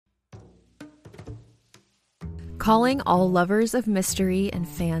Calling all lovers of mystery and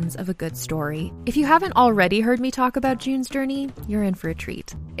fans of a good story. If you haven't already heard me talk about June's Journey, you're in for a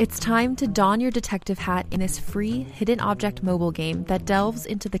treat. It's time to don your detective hat in this free hidden object mobile game that delves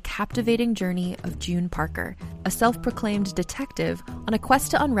into the captivating journey of June Parker, a self-proclaimed detective on a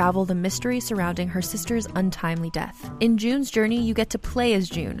quest to unravel the mystery surrounding her sister's untimely death. In June's Journey, you get to play as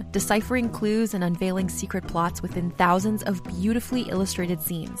June, deciphering clues and unveiling secret plots within thousands of beautifully illustrated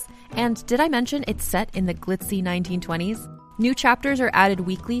scenes. And did I mention it's set in the glitzy 1920s? New chapters are added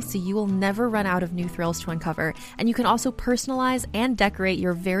weekly, so you will never run out of new thrills to uncover, and you can also personalize and decorate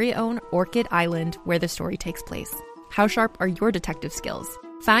your very own Orchid Island where the story takes place. How sharp are your detective skills?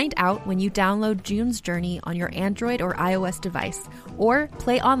 Find out when you download June's Journey on your Android or iOS device, or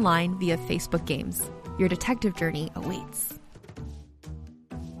play online via Facebook Games. Your detective journey awaits.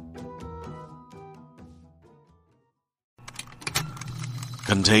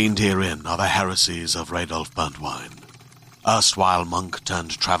 Contained herein are the heresies of Radolf Burntwine, erstwhile monk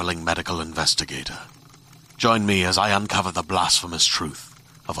turned traveling medical investigator. Join me as I uncover the blasphemous truth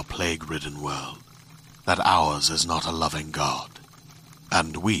of a plague-ridden world, that ours is not a loving God,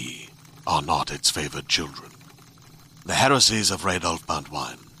 and we are not its favored children. The heresies of Radolf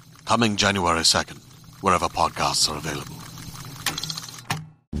Burntwine, coming January 2nd, wherever podcasts are available.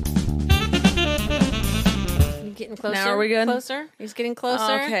 Getting closer. Now are we good? Closer. He's getting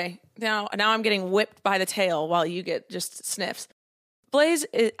closer. Okay. Now I'm getting whipped by the tail while you get just sniffs. Blaze,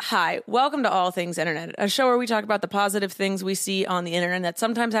 hi. Welcome to All Things Internet, a show where we talk about the positive things we see on the internet that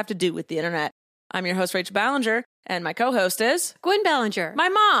sometimes have to do with the internet. I'm your host, Rachel Ballinger, and my co-host is... Gwen Ballinger. My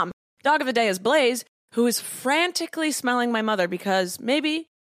mom. Dog of the day is Blaze, who is frantically smelling my mother because maybe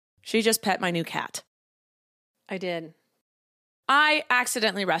she just pet my new cat. I did. I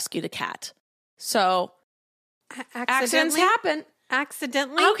accidentally rescued a cat. So... Accidents happen.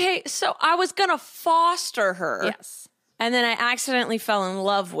 Accidentally? Okay, so I was going to foster her. Yes. And then I accidentally fell in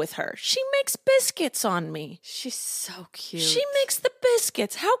love with her. She makes biscuits on me. She's so cute. She makes the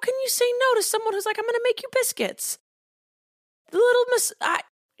biscuits. How can you say no to someone who's like, I'm going to make you biscuits? The little miss...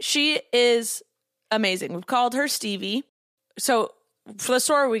 she is amazing. We've called her Stevie. So for the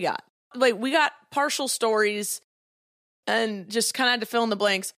story we got partial stories and just kind of had to fill in the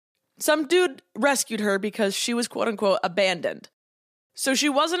blanks. Some dude rescued her because she was quote unquote abandoned. So she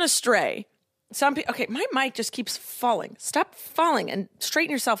wasn't a stray. Okay, my mic just keeps falling. Stop falling and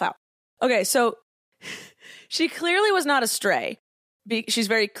straighten yourself out. Okay, so she clearly was not a stray. She's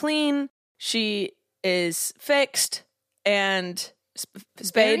very clean. She is fixed and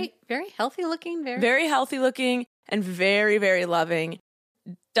spayed. Very healthy looking. Very healthy looking and very, very loving.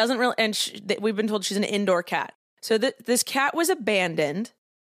 Doesn't really, and we've been told she's an indoor cat. So this cat was abandoned.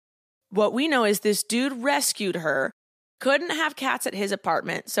 What we know is this dude rescued her, couldn't have cats at his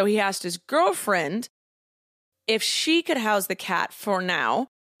apartment, so he asked his girlfriend if she could house the cat for now,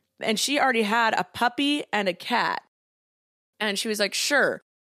 and she already had a puppy and a cat. And she was like, sure.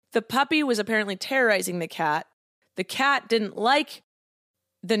 The puppy was apparently terrorizing the cat. The cat didn't like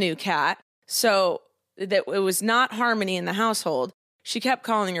the new cat, so that it was not harmony in the household. She kept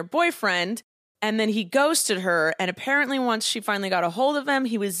calling her boyfriend, and then he ghosted her, and apparently once she finally got a hold of him,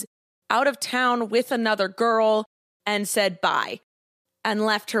 he was out of town with another girl and said bye and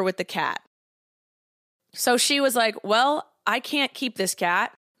left her with the cat. So she was like, well, I can't keep this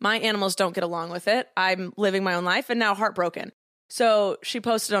cat. My animals don't get along with it. I'm living my own life and now heartbroken. So she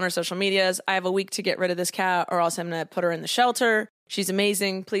posted on her social medias, I have a week to get rid of this cat or else I'm going to put her in the shelter. She's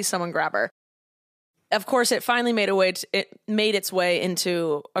amazing. Please someone grab her. Of course, it finally made its way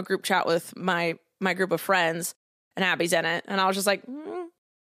into a group chat with my group of friends, and Abby's in it. And I was just like,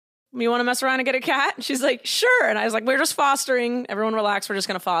 you want to mess around and get a cat? And she's like, sure. And I was like, we're just fostering. Everyone relax. We're just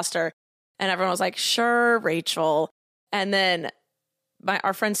going to foster. And everyone was like, sure, Rachel. And then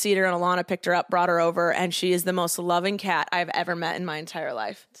our friend Cedar and Alana picked her up, brought her over, and she is the most loving cat I've ever met in my entire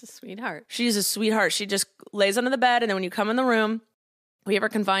life. It's a sweetheart. She's a sweetheart. She just lays under the bed, and then when you come in the room, we have her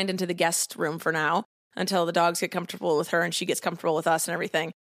confined into the guest room for now until the dogs get comfortable with her and she gets comfortable with us and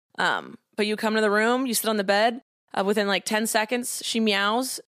everything. But you come to the room, you sit on the bed, within like 10 seconds, she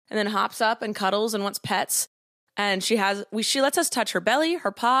meows, and then hops up and cuddles and wants pets. And she lets us touch her belly,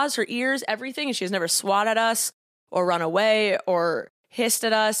 her paws, her ears, everything. And she has never swatted at us or run away or hissed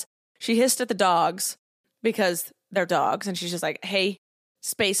at us. She hissed at the dogs because they're dogs. And she's just like, hey,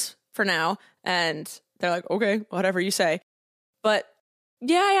 space for now. And they're like, okay, whatever you say. But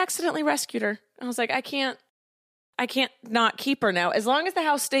yeah, I accidentally rescued her. I was like, I can't not keep her now. As long as the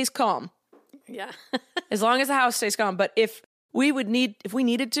house stays calm. Yeah. As long as the house stays calm. But if we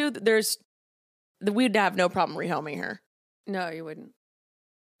needed to, we'd have no problem rehoming her. No, you wouldn't.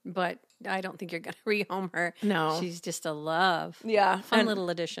 but I don't think you're going to rehome her. No. She's just a love. Yeah. Fun little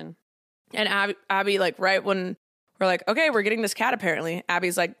addition. And Abby, like, right when we're like, okay, we're getting this cat apparently,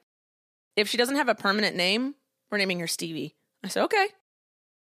 Abby's like, if she doesn't have a permanent name, we're naming her Stevie. I said, okay.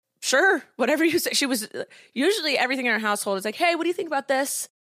 Sure, whatever you say. She was usually everything in our household is like, hey, what do you think about this?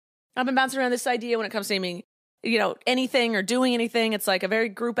 I've been bouncing around this idea when it comes to naming, anything or doing anything. It's like a very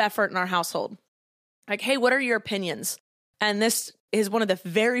group effort in our household. Like, hey, what are your opinions? And this is one of the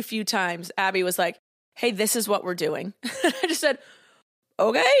very few times Abby was like, hey, this is what we're doing. I just said,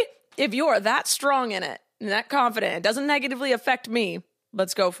 okay, if you are that strong in it and that confident, it doesn't negatively affect me,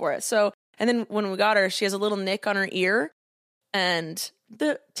 let's go for it. So, and then when we got her, she has a little nick on her ear and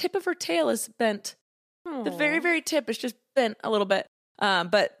the tip of her tail is bent. Aww. The very, very tip is just bent a little bit.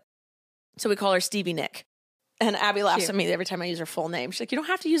 But so we call her Stevie Nick. And Abby laughs at me every time I use her full name. She's like, you don't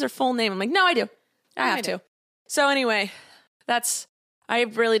have to use her full name. I'm like, no, I do. I have to. So anyway, I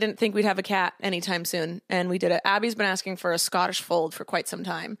really didn't think we'd have a cat anytime soon. And we did it. Abby's been asking for a Scottish Fold for quite some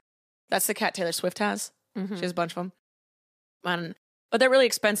time. That's the cat Taylor Swift has. Mm-hmm. She has a bunch of them. But they're really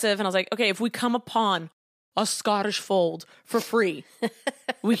expensive. And I was like, okay, if we come upon a Scottish Fold for free,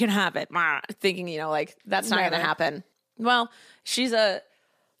 we can have it. Thinking, that's not going to happen. Well, she's a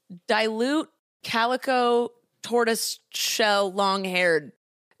dilute calico tortoise shell long-haired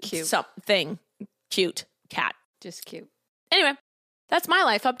thing. Cute cat. Just cute. Anyway, that's my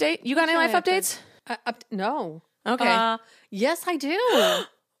life update. You got any life updates? No. Okay. Yes, I do.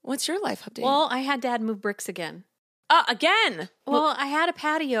 What's your life update? Well, I had Dad move bricks again. Again? Well, I had a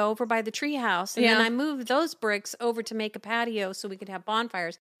patio over by the treehouse, and Yeah. then I moved those bricks over to make a patio so we could have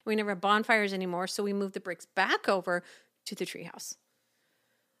bonfires. We never have bonfires anymore, so we moved the bricks back over to the treehouse.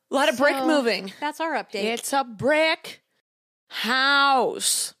 A lot of brick moving. That's our update. It's a brick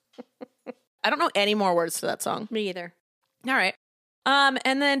house. I don't know any more words to that song. Me either. All right.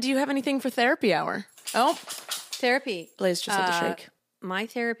 And then do you have anything for therapy hour? Oh, Therapy. Blaze just had to shake. My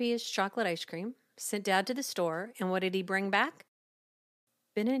therapy is chocolate ice cream. Sent Dad to the store, and what did he bring back?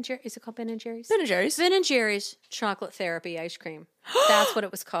 Ben and Jerry's. Is it called Ben and Jerry's? Ben and Jerry's. Ben and Jerry's chocolate therapy ice cream. That's what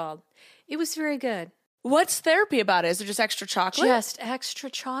it was called. It was very good. What's therapy about it? Is it just extra chocolate? Just extra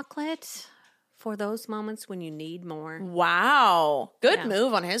chocolate for those moments when you need more. Wow. Good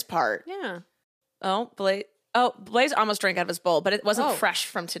move on his part. Yeah. Blaze almost drank out of his bowl, but it wasn't fresh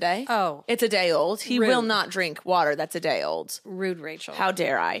from today. Oh. It's a day old. He Rude. will not drink water that's a day old. Rude, Rachel. How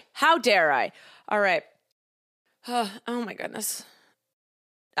dare I? How dare I? All right. Oh my goodness.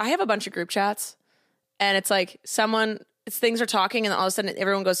 I have a bunch of group chats, and it's like things are talking, and all of a sudden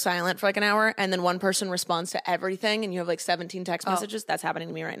everyone goes silent for like an hour, and then one person responds to everything, and you have like 17 text messages. That's happening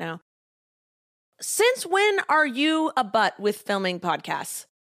to me right now. Since when are you a butt with filming podcasts?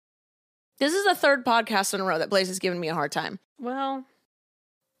 This is the third podcast in a row that Blaze has given me a hard time. Well,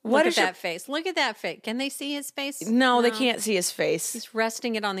 What look is at that face. Look at that face. Can they see his face? No, they can't see his face. He's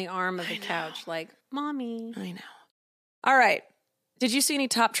resting it on the arm of the couch like, Mommy. I know. All right. Did you see any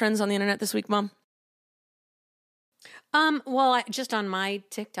top trends on the internet this week, Mom? Well, just on my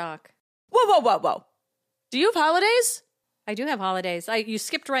TikTok. Whoa. Do you have holidays? I do have holidays. You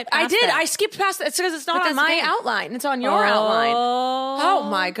skipped right past I did. that. I skipped past that. It's because it's not But on that's my okay. outline. It's on your outline. Oh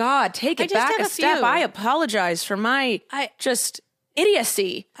my God. Take I it just back have a a step. few. I apologize for my just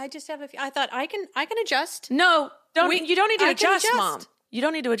idiocy. I just have a few. I thought I can adjust. No, you don't need to I can adjust, Mom. You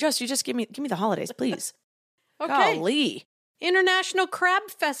don't need to adjust. You just give me the holidays, please. Okay. Golly. International Crab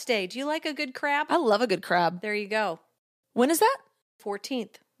Fest Day. Do you like a good crab? I love a good crab. There you go. When is that?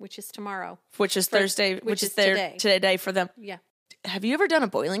 14th, which is tomorrow. Which is Thursday, which is today for them. Yeah. Have you ever done a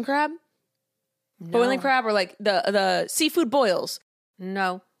boiling crab? No. Boiling crab or like the seafood boils?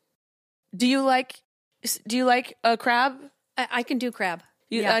 No. Do you like a crab? I can do crab.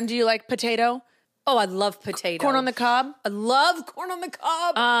 And do you like potato? Oh, I love potato. Corn on the cob? I love corn on the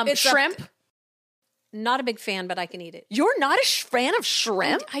cob. It's shrimp? Not a big fan, but I can eat it. You're not a fan of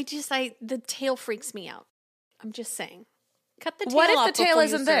shrimp? The tail freaks me out. I'm just saying. Cut the tail What off if the tail before you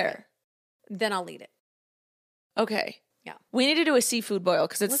isn't serve there? it. Then I'll eat it. Okay. Yeah. We need to do a seafood boil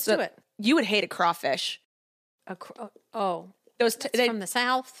because Let's do it. You would hate a crawfish. Those from the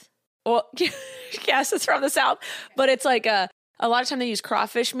South. Well, yes, it's from the South, but it's like a lot of time they use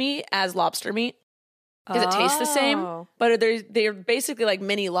crawfish meat as lobster meat because it tastes the same, but they're basically like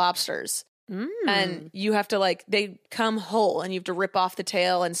mini lobsters. And you have to they come whole and you have to rip off the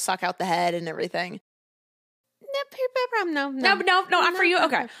tail and suck out the head and everything. No, not for you.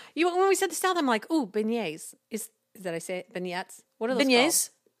 Okay. When we said the South, I'm like, ooh, beignets. Did I say it? Beignets? What are those Beignets?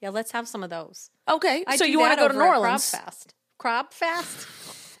 called? Yeah, let's have some of those. Okay. I so do you want to that go to over New at Orleans? Crab Fest.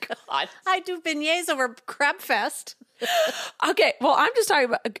 God. I do beignets over Crab Fest. Okay, well, I'm just talking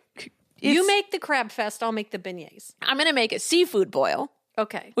about. You make the Crab Fest, I'll make the beignets. I'm going to make a seafood boil,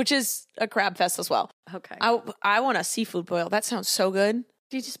 Okay. which is a crab fest as well. Okay. I want a seafood boil. That sounds so good.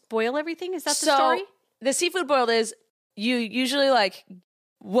 Do you just boil everything? Is that the So, story? the seafood boiled is you usually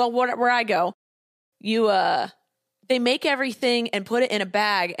where I go, they make everything and put it in a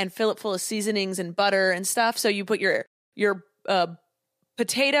bag and fill it full of seasonings and butter and stuff. So you put your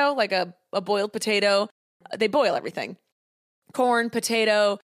potato, like a boiled potato. They boil everything. Corn,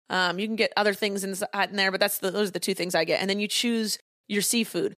 potato. You can get other things in there, but those are the two things I get. And then you choose your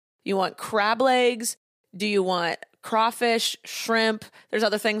seafood. You want crab legs? Do you want crawfish, shrimp? There's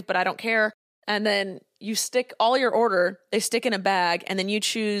other things, but I don't care. And then you stick all your order, they stick in a bag, and then you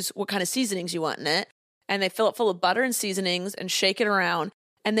choose what kind of seasonings you want in it. And they fill it full of butter and seasonings and shake it around.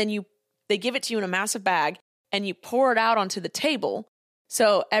 And then they give it to you in a massive bag and you pour it out onto the table.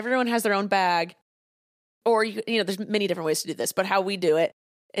 So everyone has their own bag. Or, there's many different ways to do this, but how we do it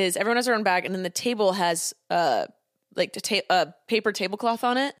is everyone has their own bag, and then the table has a paper tablecloth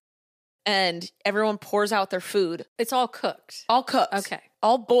on it, and everyone pours out their food. It's all cooked. All cooked. Okay.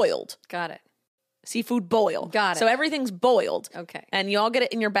 All boiled. Got it. Seafood boil. Got it. So everything's boiled. Okay. And you all get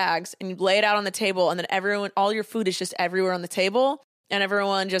it in your bags, and you lay it out on the table, and then all your food is just everywhere on the table, and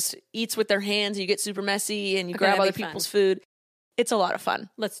everyone just eats with their hands. You get super messy, and you grab that'd other be fun. people's food. It's a lot of fun.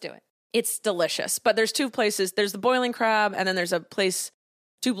 Let's do it. It's delicious. But there's two places. There's the Boiling Crab, and then there's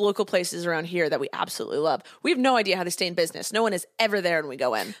two local places around here that we absolutely love. We have no idea how they stay in business. No one is ever there when we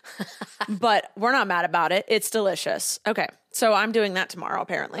go in. But we're not mad about it. It's delicious. Okay. So I'm doing that tomorrow,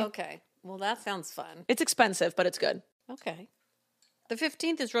 apparently. Okay. Well, that sounds fun. It's expensive, but it's good. Okay. The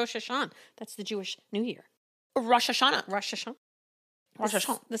 15th is Rosh Hashanah. That's the Jewish New Year. Rosh Hashanah. Rosh Hashanah. Rosh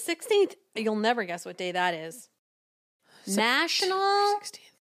Hashanah. The 16th, you'll never guess what day that is. National 16th.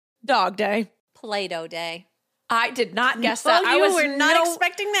 Dog Day. Play-Doh Day. I did not guess Oh, that. you were not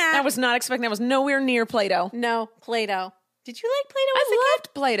expecting that. I was not expecting that. I was nowhere near Play-Doh. No, Play-Doh. Did you like Play-Doh as a I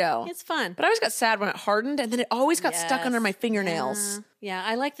loved Play-Doh. kid? It's fun. But I always got sad when it hardened, and then it always got stuck under my fingernails. Yeah,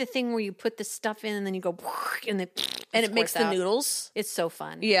 I like the thing where you put the stuff in and then you go and And it makes the noodles. It's so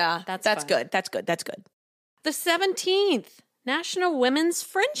fun. Yeah, that's fun. good. That's good. That's good. The 17th, National Women's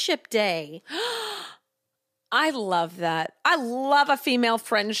Friendship Day. I love that. I love a female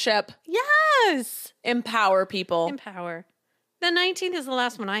friendship. Yes. Empower people. Empower. The 19th is the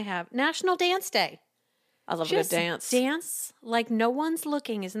last one I have. National Dance Day. I love Just a good dance. Dance like no one's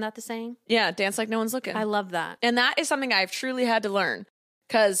looking. Isn't that the saying? Yeah, dance like no one's looking. I love that. And that is something I've truly had to learn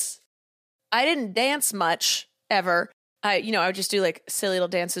because I didn't dance much ever. I would just do like silly little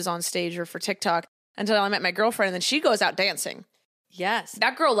dances on stage or for TikTok until I met my girlfriend, and then she goes out dancing. Yes.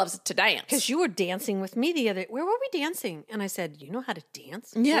 That girl loves to dance. Because you were dancing with me the other. Where were we dancing? And I said, "You know how to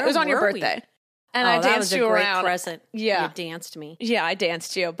dance?" Yeah, Where it was on your were we? birthday. And Oh, I that danced was a you great around. present. Yeah. You danced me. Yeah, I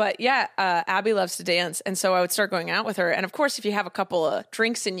danced you. But yeah, Abby loves to dance. And so I would start going out with her. And of course, if you have a couple of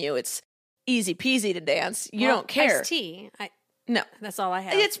drinks in you, it's easy peasy to dance. You don't care. Iced tea. No. That's all I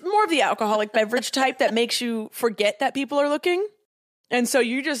have. It's more of the alcoholic beverage type that makes you forget that people are looking. And so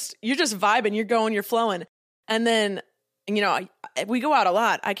you're just vibing, you're going, you're flowing. And then, we go out a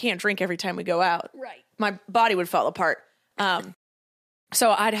lot. I can't drink every time we go out. Right. My body would fall apart. So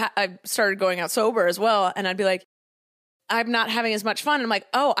I started going out sober as well. And I'd be like, I'm not having as much fun. And I'm like,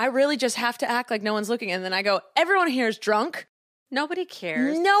 oh, I really just have to act like no one's looking. And then I go, everyone here is drunk. Nobody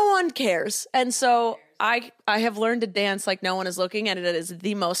cares. No one cares. And so I have learned to dance like no one is looking, and it is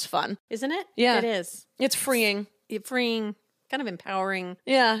the most fun. Isn't it? Yeah. It is. It's freeing. Freeing, kind of empowering.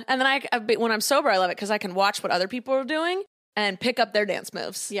 Yeah. And then when I'm sober, I love it because I can watch what other people are doing and pick up their dance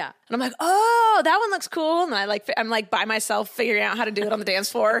moves. Yeah. And I'm like, oh, that one looks cool. And I'm like by myself figuring out how to do it on the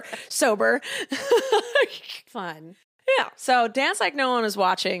dance floor sober. Fun. Yeah. So dance like no one is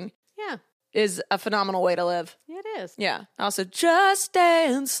watching Yeah. is a phenomenal way to live. It is. Yeah. Also, just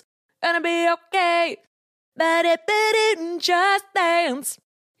dance, gonna be okay. But just dance.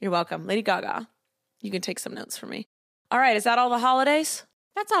 You're welcome. Lady Gaga. You can take some notes from me. All right. Is that all the holidays?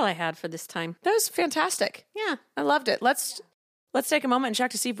 That's all I had for this time. That was fantastic. Yeah. I loved it. Let's take a moment and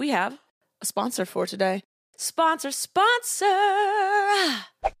check to see if we have a sponsor for today. Sponsor.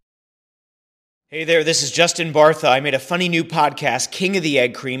 Hey there, this is Justin Bartha. I made a funny new podcast, King of the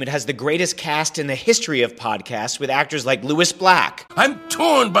Egg Cream. It has the greatest cast in the history of podcasts with actors like Louis Black, I'm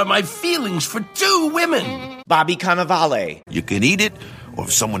torn by my feelings for two women. Bobby Cannavale, You can eat it, or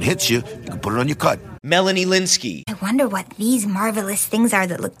if someone hits you, you can put it on your cut. Melanie Linsky, I wonder what these marvelous things are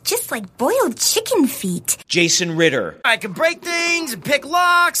that look just like boiled chicken feet. Jason Ritter, I can break things and pick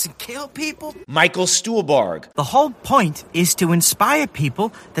locks and kill people. Michael Stuhlbarg, The whole point is to inspire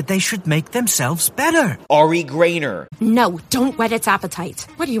people that they should make themselves better. Ari Grainer, No, don't whet its appetite.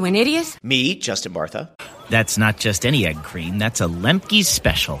 What are you, an idiot? me, Justin Bartha, That's not just any egg cream, that's a Lemke's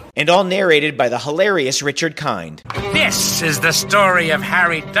special. and all narrated by the hilarious Richard Kind. This is the story of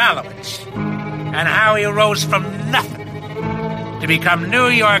Harry Dalowitz and how he rose from nothing to become New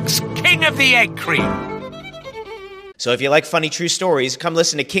York's King of the Egg Cream. So if you like funny true stories, come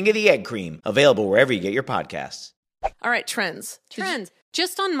listen to King of the Egg Cream, available wherever you get your podcasts. All right, trends. Trends.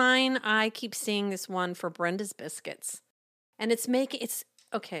 Just on mine, I keep seeing this one for Brenda's Biscuits. And it's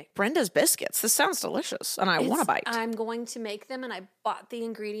okay. Brenda's biscuits. This sounds delicious, and I want to bite. I'm going to make them, and I bought the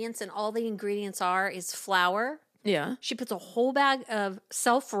ingredients, and all the ingredients is flour. Yeah. She puts a whole bag of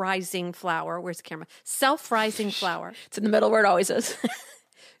self-rising flour. Where's the camera? Self-rising flour. It's in the middle where it always is.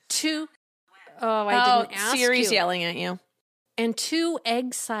 I didn't ask Siri's you. yelling at you. And 2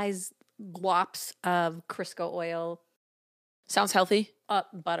 egg-sized glops of Crisco oil. Sounds healthy.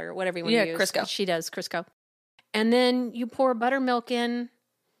 Butter, whatever you want to use. Crisco. She does Crisco. And then you pour buttermilk in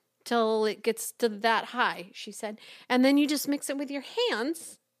till it gets to that high, she said. And then you just mix it with your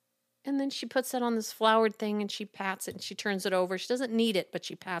hands. And then she puts it on this floured thing and she pats it and she turns it over. She doesn't knead it, but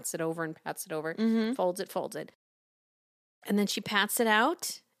she pats it over and pats it over. Mm-hmm. Folds it. And then she pats it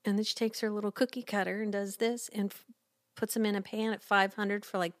out. And then she takes her little cookie cutter and does this and puts them in a pan at 500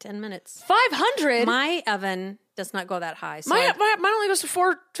 for like 10 minutes. 500? My oven does not go that high. So Mine only goes to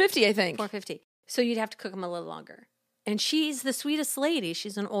 450, I think. 450. So you'd have to cook them a little longer. And she's the sweetest lady.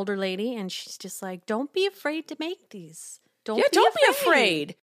 She's an older lady, and she's just like, don't be afraid to make these. Don't be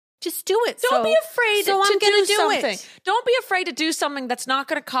afraid. Just do it. Don't be afraid so to I'm gonna do something. it. Don't be afraid to do something that's not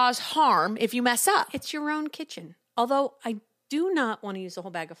going to cause harm if you mess up. It's your own kitchen. Although I do not want to use a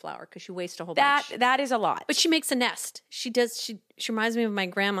whole bag of flour because you waste a whole That bunch. that is a lot. But she makes a nest. She reminds me of my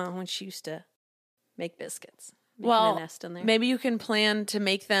grandma when she used to make biscuits. Making a nest in there. Maybe you can plan to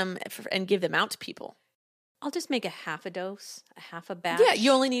make them and give them out to people. I'll just make a half a dose, a half a batch. Yeah,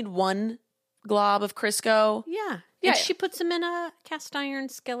 you only need 1 glob of Crisco. Yeah. Yeah. And she puts them in a cast iron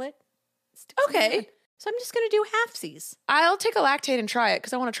skillet. Okay. So I'm just going to do halfsies. I'll take a lactate and try it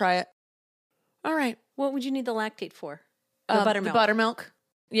because I want to try it. All right. What would you need the lactate for? The buttermilk. The buttermilk.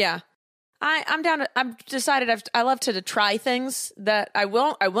 Yeah. I'm down to, I've decided I love to try things that I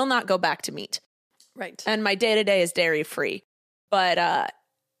will not go back to meat. Right. And my day-to-day is dairy-free. But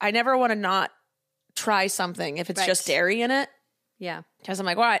I never want to not try something if it's just dairy in it. Yeah. Because I'm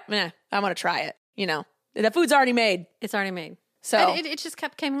like, I want to try it. You know, the food's already made. It's already made. So And it just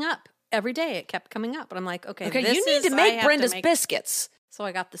kept coming up. Every day it kept coming up. And I'm like, okay, you need to make Brenda's biscuits. So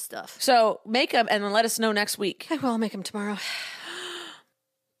I got the stuff. So make them and then let us know next week. I will make them tomorrow.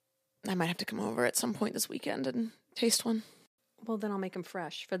 I might have to come over at some point this weekend and taste one. Well, then I'll make them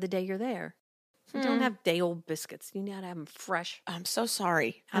fresh for the day you're there. You don't have day-old biscuits. You gotta have them fresh. I'm so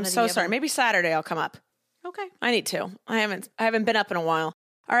sorry. Out I'm of the so sorry. oven. Maybe Saturday I'll come up. Okay. I need to. I haven't been up in a while.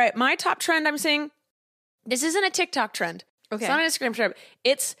 All right, my top trend I'm seeing. This isn't a TikTok trend. Okay. It's not an Instagram trend.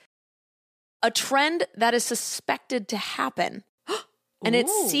 It's a trend that is suspected to happen. And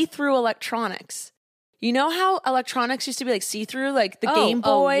it's Ooh. see-through electronics. You know how electronics used to be like see-through, like the Game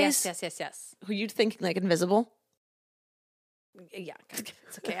Boys? Yes. Who you'd think like invisible? Yeah.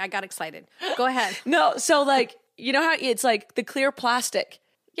 It's okay. I got excited. Go ahead. No, so like, you know how it's like the clear plastic?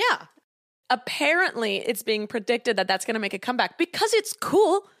 Yeah. Apparently, it's being predicted that that's going to make a comeback because it's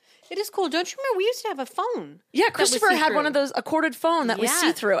cool. It is cool. Don't you remember we used to have a phone? Yeah, that was Christopher had see-through. one of those, a corded phone that was Yes.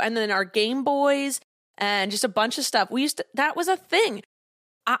 see-through. And then our Game Boys and just a bunch of stuff. That was a thing.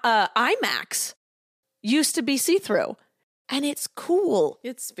 IMAX used to be see-through. And it's cool.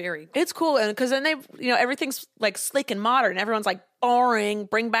 It's very cool. It's cool. And because then everything's like slick and modern. Everyone's like boring,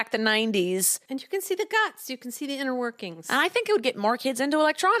 bring back the 90s. And you can see the guts. You can see the inner workings. And I think it would get more kids into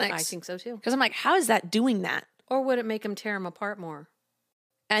electronics. I think so too. Because I'm like, how is that doing that? Or would it make them tear them apart more?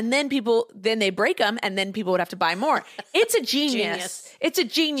 And then they break them, and then people would have to buy more. It's a genius. It's a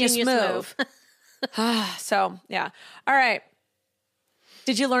genius move. So, yeah. All right.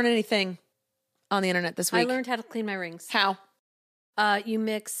 Did you learn anything on the internet this week? I learned how to clean my rings. How? You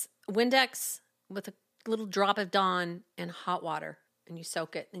mix Windex with a little drop of Dawn and hot water, and you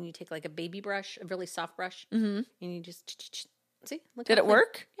soak it. Then you take like a baby brush, a really soft brush, and you just see. Look Did how it clean.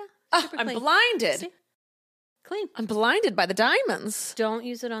 work? Yeah. Oh, super I'm clean. blinded. See? Clean. I'm blinded by the diamonds. Don't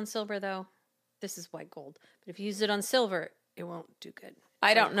use it on silver though. This is white gold, but if you use it on silver, it won't do good.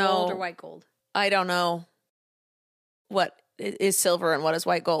 I It's don't like gold know. or white gold. I don't know what is silver and what is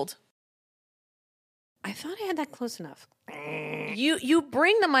white gold. I thought I had that close enough. You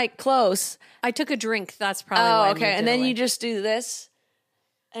bring the mic close. I took a drink. That's probably why. I moved okay. And it then away. you just do this,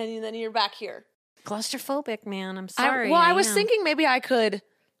 and then you're back here. Claustrophobic, man. I'm sorry. I was am. thinking maybe I could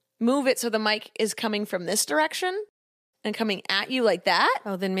move it so the mic is coming from this direction and coming at you like that.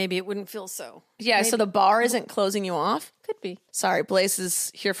 Oh, then maybe it wouldn't feel so. Yeah, Maybe. so the bar isn't closing you off. Could be. Sorry, Blaze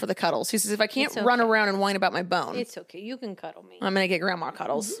is here for the cuddles. He says, if I can't It's run okay. around and whine about my bone, It's okay. You can cuddle me. I'm going to get grandma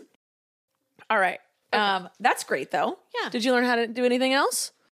cuddles. All right. That's great, though. Yeah. Did you learn how to do anything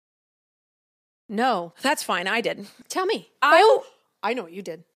else? No. That's fine. I did. Tell me. I know what you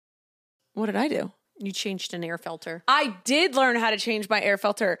did. What did I do? You changed an air filter. I did learn how to change my air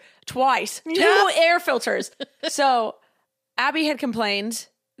filter twice. 2 air filters. So Abby had complained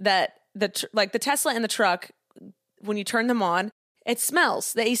that the Tesla and the truck, when you turn them on, it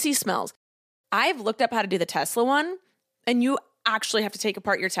smells. The AC smells. I've looked up how to do the Tesla one, and you actually have to take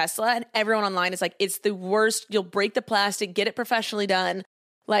apart your Tesla, and everyone online is like, it's the worst. You'll break the plastic, get it professionally done.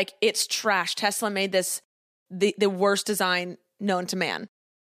 Like, it's trash. Tesla made this the worst design known to man.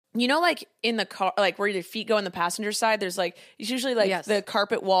 You know, like in the car, like where your feet go on the passenger side, there's like, it's usually like the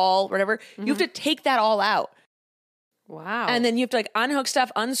carpet wall, whatever. Mm-hmm. You have to take that all out. Wow. And then you have to like unhook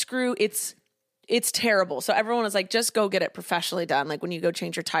stuff, unscrew. It's terrible. So everyone was like, just go get it professionally done. Like when you go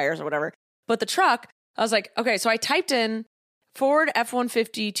change your tires or whatever. But the truck, I was like, okay, so I typed in Ford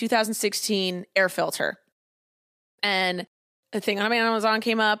F-150 2016 air filter. And the thing on Amazon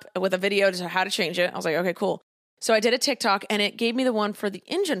came up with a video to how to change it. I was like, okay, cool. So I did a TikTok and it gave me the one for the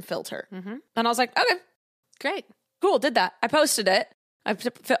engine filter. Mm-hmm. And I was like, okay, great. Cool. Did that. I posted it. I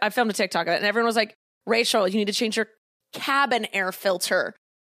filmed a TikTok of it and everyone was like, Rachel, you need to change your cabin air filter.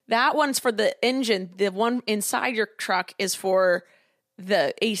 That one's for the engine. The one inside your truck is for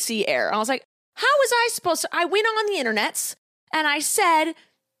the AC air. And I was like, how was I supposed to? I went on the internets and I said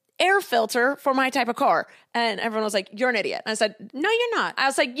air filter for my type of car. And everyone was like, you're an idiot. And I said, no, you're not. I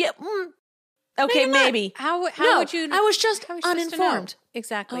was like, yeah, okay, no, maybe. How no, would you? I was just uninformed.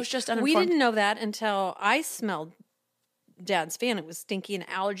 Exactly. I was just uninformed. We didn't know that until I smelled Dad's fan. It was stinky and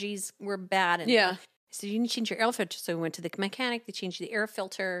allergies were bad. And yeah. So you need to change your air filter. So we went to the mechanic. They changed the air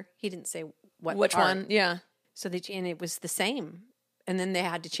filter. He didn't say which one. Yeah. So and it was the same. And then they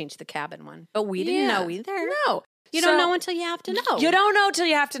had to change the cabin one. But we didn't know either. No. You don't know until you have to know. You don't know until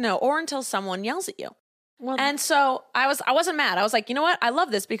you have to know, or until someone yells at you. Well, and so I wasn't mad. I was like, you know what? I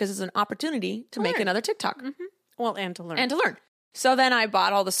love this because it's an opportunity to make another TikTok. Mm-hmm. Well, and to learn. And to learn. So then I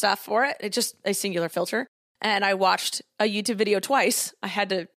bought all the stuff for it. It's just a singular filter. And I watched a YouTube video twice. I had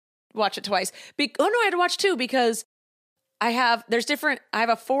to watch it twice. I had to watch 2 because I have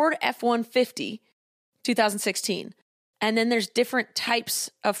a Ford F-150 2016. And then there's different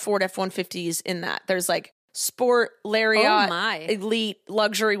types of Ford F-150s in that. There's like Sport, Lariat, Elite,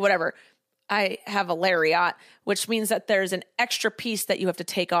 Luxury, whatever. I have a Lariat, which means that there's an extra piece that you have to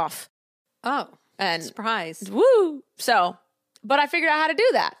take off. Oh, and surprise. Woo. So, but I figured out how to do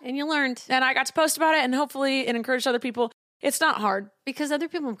that. And you learned. And I got to post about it, and hopefully it encouraged other people. It's not hard. Because other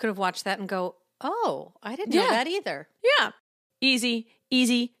people could have watched that and go, oh, I didn't know that either. Yeah. Easy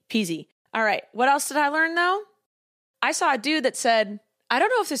peasy. All right. What else did I learn, though? I saw a dude that said, I don't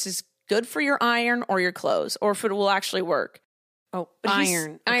know if this is good for your iron or your clothes, or if it will actually work. Oh, but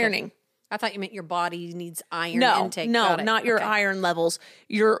ironing. Okay. I thought you meant your body needs iron intake. No, not your iron levels.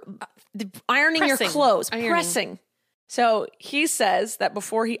 You're ironing your clothes. Pressing. So he says that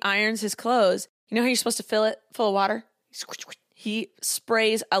before he irons his clothes, you know how you're supposed to fill it full of water? He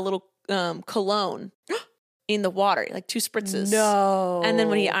sprays a little cologne in the water, like 2 spritzes. No. And then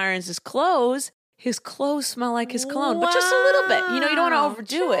when he irons his clothes smell like his cologne, but just a little bit. You know, you don't want to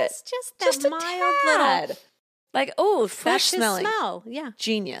overdo it. Just a mild little. Like, oh, fresh smelling. Smell. Yeah.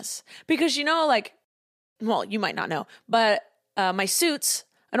 Genius. Because, you know, like, well, you might not know, but my suits,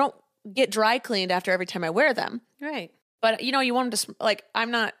 I don't get dry cleaned after every time I wear them. Right. But, you know, you want them to, like, I'm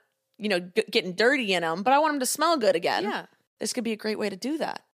not, you know, getting dirty in them, but I want them to smell good again. Yeah. This could be a great way to do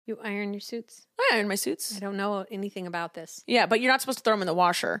that. You iron your suits? I iron my suits. I don't know anything about this. Yeah, but you're not supposed to throw them in the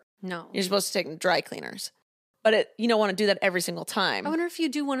washer. No. You're supposed to take them to dry cleaners. But you don't want to do that every single time. I wonder if you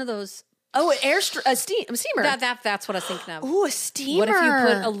do one of those. Oh, a steamer. That's what I was thinking of. Ooh, a steamer. What if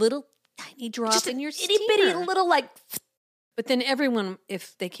you put a little tiny drop just in your itty steamer? bitty little like. But then everyone,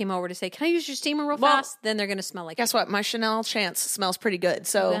 if they came over to say, "Can I use your steamer real fast?" Then they're going to smell like. Guess what? My Chanel Chance smells pretty good.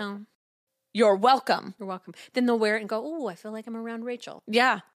 So you're welcome. You're welcome. Then they'll wear it and go, "Oh, I feel like I'm around Rachel."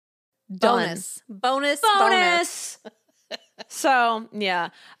 Yeah. Bonus. So yeah.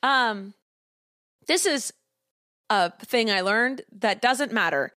 This is a thing I learned that doesn't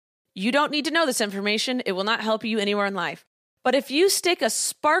matter. You don't need to know this information. It will not help you anywhere in life. But if you stick a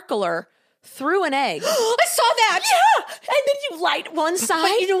sparkler threw an egg. I saw that. Yeah. And then you light one side.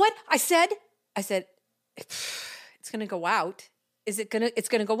 But you know what? I said, it's going to go out. It's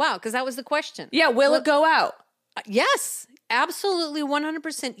going to go out because that was the question. Yeah. Will it go out? Yes, absolutely.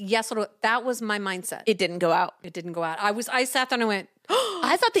 100%. Yes. That was my mindset. It didn't go out. It didn't go out. I sat there and I went,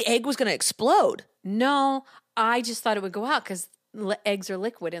 I thought the egg was going to explode. No, I just thought it would go out because eggs are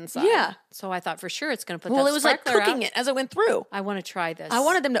liquid inside. Yeah. So I thought for sure it's going to put Well, that it was like sparkler cooking out. it as it went through. I want to try this. I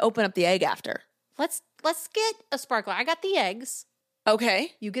wanted them to open up the egg after. Let's get a sparkler. I got the eggs.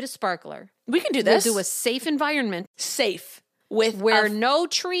 Okay. You get a sparkler. We can do this. We'll do a safe environment. Safe. With where no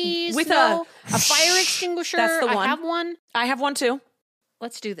trees, with a fire extinguisher. That's the one. I have one. I have one too.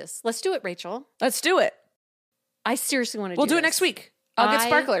 Let's do this. Let's do it, Rachel. Let's do it. I seriously want to We'll do it next week. I'll get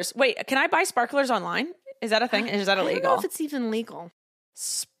sparklers. Wait, can I buy sparklers online? Is that a thing? Is that illegal? I don't know if it's even legal.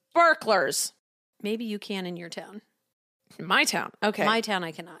 Sparklers. Maybe you can in your town. My town. Okay. My town,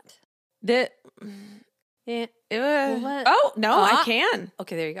 I cannot. What? Oh, no, I can.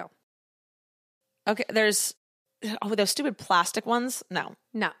 Okay, there you go. Okay, there's those stupid plastic ones. No,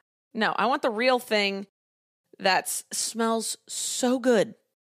 I want the real thing that smells so good.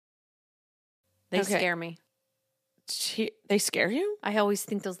 They scare me. They scare you? I always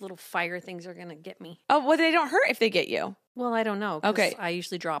think those little fire things are going to get me. Oh, well, they don't hurt if they get you. Well, I don't know. Okay. I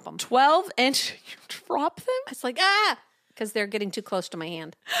usually drop them. 12-inch, you drop them? It's like, because they're getting too close to my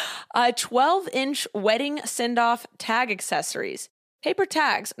hand. 12-inch wedding send-off tag accessories. Paper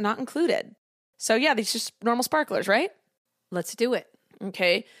tags not included. So, yeah, these are just normal sparklers, right? Let's do it.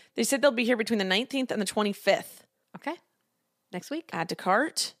 Okay. They said they'll be here between the 19th and the 25th. Okay. Next week. Add to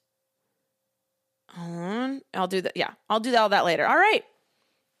cart. I'll do that. Yeah, I'll do all that later. All right.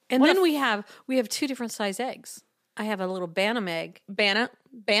 And then we have 2 different size eggs. I have a little Bantam egg. Bantam?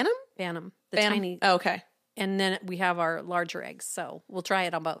 Bantam. The tiny. Oh, okay. And then we have our larger eggs. So we'll try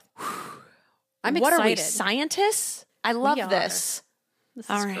it on both. I'm excited. What are we, scientists? I love this. This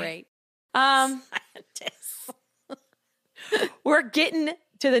is great. Scientists. We're getting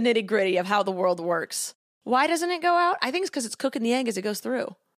to the nitty gritty of how the world works. Why doesn't it go out? I think it's because it's cooking the egg as it goes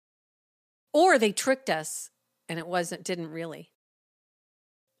through. Or they tricked us and didn't really.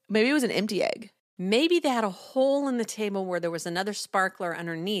 Maybe it was an empty egg. Maybe they had a hole in the table where there was another sparkler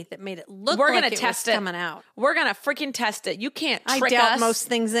underneath that made it look like it was coming out. We're going to freaking test it. You can't trick us. I doubt most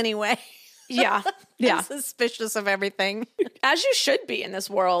things anyway. Yeah. I'm suspicious of everything. As you should be in this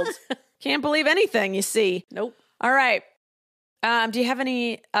world. Can't believe anything you see. Nope. All right. Do you have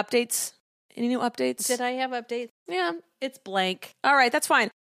any updates? Any new updates? Did I have updates? Yeah. It's blank. All right. That's fine.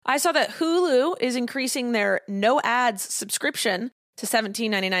 I saw that Hulu is increasing their no ads subscription to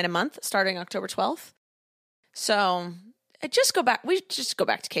 $17.99 a month starting October 12th. So just go back. We just go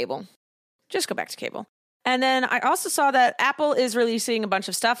back to cable. Just go back to cable. And then I also saw that Apple is releasing a bunch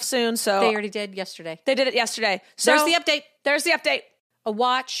of stuff soon. So they already did yesterday. They did it yesterday. So there's the update. There's the update. A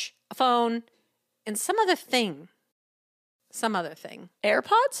watch, a phone, and some other thing.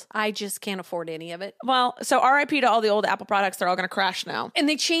 AirPods? I just can't afford any of it. Well, so RIP to all the old Apple products. They're all going to crash now. And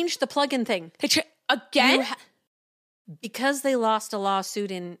they changed the plug-in thing. Again? Because they lost a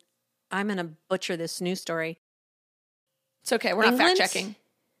lawsuit in, I'm going to butcher this news story. It's okay. We're not fact-checking.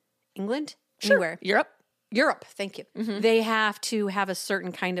 England? Sure. Anywhere. Europe. Thank you. Mm-hmm. They have to have a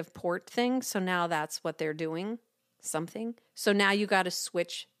certain kind of port thing. So now that's what they're doing. Something. So now you got to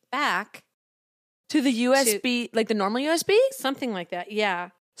switch back. To the USB, like the normal USB? Something like that, yeah.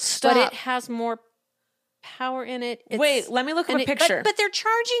 Stop. But it has more power in it. Wait, let me look at a picture. But they're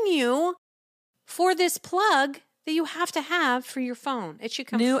charging you for this plug that you have to have for your phone. It should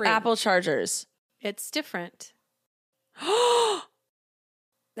come New free. Apple chargers. It's different.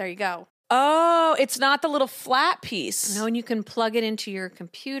 There you go. Oh, it's not the little flat piece. No, and you can plug it into your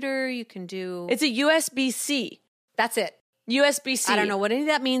computer. You can do... It's a USB-C. That's it. USB-C. I don't know what any of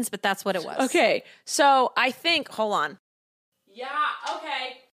that means, but that's what it was. Okay. So I think, hold on. Yeah,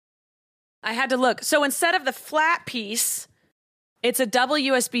 okay. I had to look. So instead of the flat piece, it's a double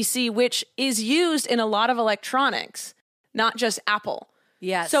USB-C, which is used in a lot of electronics, not just Apple.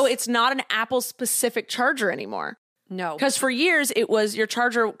 Yes. So it's not an Apple-specific charger anymore. No. Because for years, it was your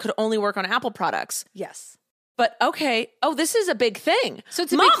charger could only work on Apple products. Yes. But okay. Oh, this is a big thing. So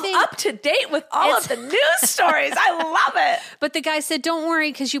it's a Mom, big thing. Up to date with all of the news stories. I love it. But the guy said, don't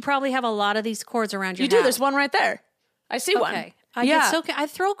worry, because you probably have a lot of these cords around your house. You do. There's one right there. I see one. Okay. I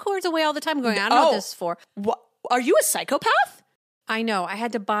throw cords away all the time going, I don't know what this is for. What? Are you a psychopath? I know. I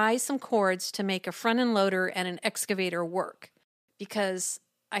had to buy some cords to make a front end loader and an excavator work because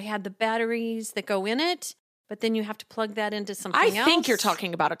I had the batteries that go in it, but then you have to plug that into something else. I think you're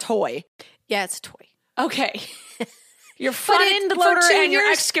talking about a toy. Yeah, it's a toy. Okay. Your front end loader and your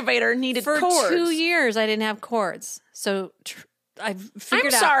excavator needed for cords. 2 years, I didn't have cords. So I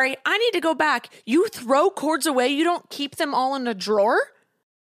figured I'm out. sorry. I need to go back. You throw cords away. You don't keep them all in a drawer?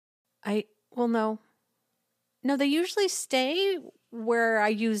 Well, no. No, they usually stay where I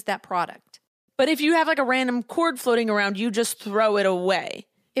use that product. But if you have like a random cord floating around, you just throw it away.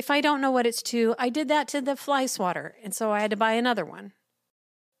 If I don't know what it's to, I did that to the fly swatter, and so I had to buy another one.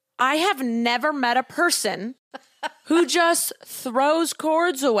 I have never met a person who just throws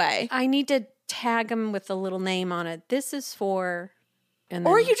cords away. I need to tag them with a little name on it. This is for... And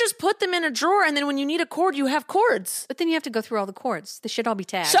then, or you just put them in a drawer, and then when you need a cord, you have cords. But then you have to go through all the cords. They should all be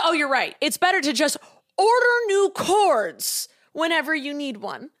tagged. So, you're right. It's better to just order new cords whenever you need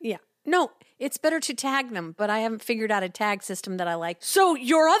one. Yeah. No, it's better to tag them, but I haven't figured out a tag system that I like. So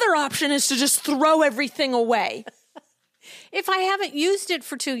your other option is to just throw everything away. If I haven't used it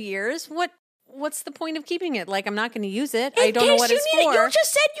for 2 years, what's the point of keeping it? Like, I'm not going to use it. I don't know what it's for. You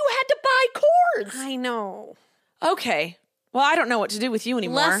just said you had to buy cords. I know. Okay. Well, I don't know what to do with you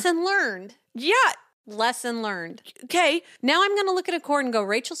anymore. Lesson learned. Yeah. Lesson learned. Okay. Now I'm going to look at a cord and go,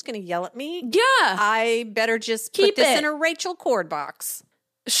 Rachel's going to yell at me. Yeah. I better just Keep put this it in a Rachel cord box.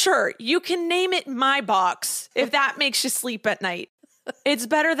 Sure. You can name it My Box if that makes you sleep at night. It's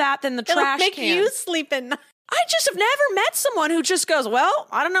better that than the trash It'll make can. you sleep at night. I just have never met someone who just goes, well,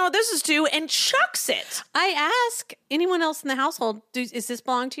 I don't know what this is to, and chucks it. I ask anyone else in the household, is this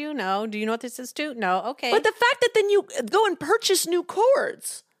belong to you? No. Do you know what this is to? No. Okay. But the fact that then you go and purchase new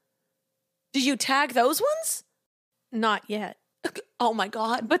cords, do you tag those ones? Not yet. Oh my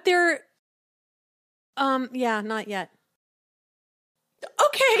God. But they're, yeah, not yet.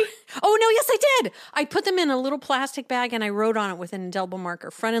 Okay. Oh, no, yes, I did. I put them in a little plastic bag and I wrote on it with an indelible marker,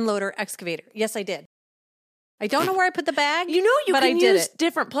 front end loader excavator. Yes, I did. I don't know where I put the bag. You know you but can I did use it.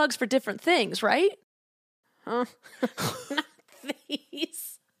 different plugs for different things, right? Not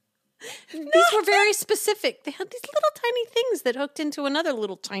these. These were very specific. They had these little tiny things that hooked into another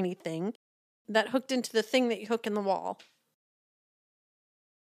little tiny thing that hooked into the thing that you hook in the wall.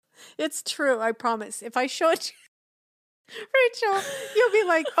 It's true, I promise. If I show it to you, Rachel, you'll be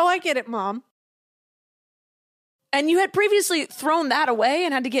like, oh, I get it, Mom. And you had previously thrown that away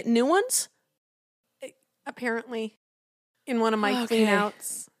and had to get new ones? Apparently, in one of my clean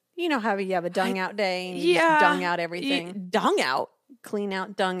outs. You know how you have a dung out day and you just dung out everything. Dung out? Clean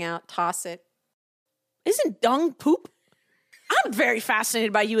out, dung out, toss it. Isn't dung poop? I'm very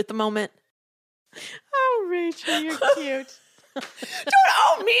fascinated by you at the moment. Oh, Rachel, you're cute. Don't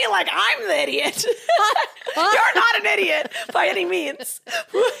owe me like I'm the idiot. You're not an idiot by any means.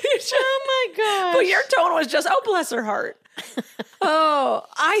 Oh my gosh. But your tone was just, oh, bless her heart. Oh,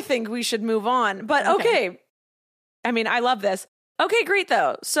 I think we should move on. But okay. I mean, I love this. Okay, great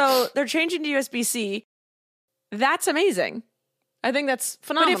though. So they're changing to USB-C. That's amazing. I think that's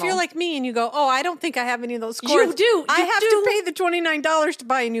phenomenal. But if you're like me and you go, oh, I don't think I have any of those cords. You do. I have to pay the $29 to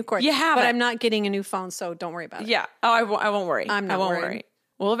buy a new cord. You have But it. I'm not getting a new phone, so don't worry about it. Yeah. Oh, I won't worry. I'm not I won't worried. worry.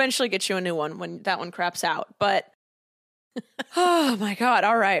 We'll eventually get you a new one when that one craps out. But oh my God.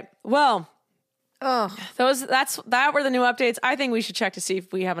 All right. Well, that were the new updates. I think we should check to see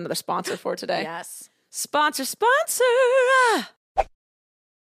if we have another sponsor for today. Yes. Sponsor.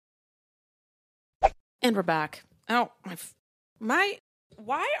 And we're back. Oh,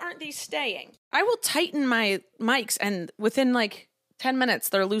 why aren't these staying? I will tighten my mics and within like 10 minutes,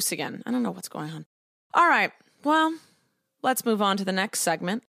 they're loose again. I don't know what's going on. All right. Well, let's move on to the next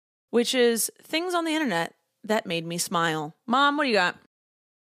segment, which is things on the internet that made me smile. Mom, what do you got?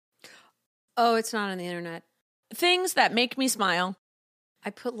 Oh, it's not on the internet. Things that make me smile. I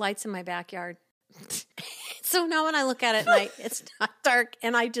put lights in my backyard. So now when I look at it at night, it's not dark,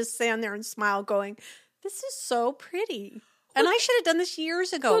 and I just stand there and smile going, this is so pretty. And I should have done this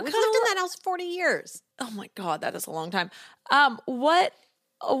years ago. We've lived in that house 40 years. Oh my God, that is a long time. What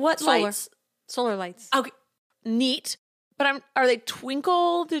Solar. lights? Solar lights. Okay, neat. But are they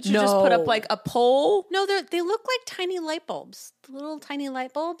twinkle? Did you just put up like a pole? No, they look like tiny light bulbs, little tiny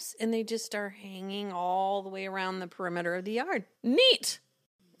light bulbs, and they just are hanging all the way around the perimeter of the yard. Neat.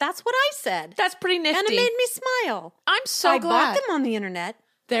 That's what I said. That's pretty nifty. And it made me smile. I'm so I glad. bought them on the internet.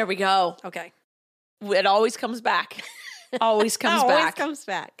 There we go. Okay. It always comes back. Always comes Always back. comes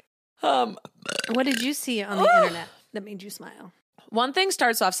back. What did you see on the internet that made you smile? One thing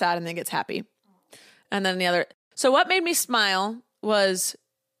starts off sad and then gets happy. And then the other. So what made me smile was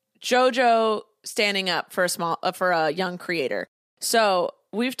JoJo standing up for a young creator. So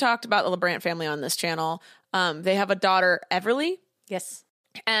we've talked about the LeBrant family on this channel. They have a daughter, Everly. Yes.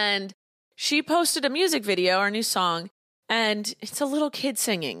 And she posted a music video, our new song, and it's a little kid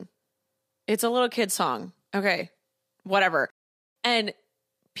singing. It's a little kid song. Okay. whatever. And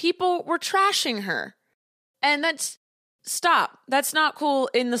people were trashing her. And stop. That's not cool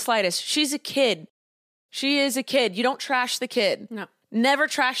in the slightest. She's a kid. She is a kid. You don't trash the kid. No. Never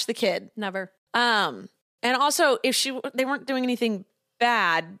trash the kid. Never. And also, they weren't doing anything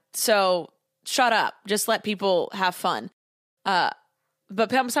bad, so shut up. Just let people have fun. But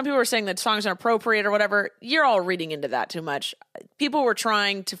some people were saying that songs are appropriate or whatever. You're all reading into that too much. People were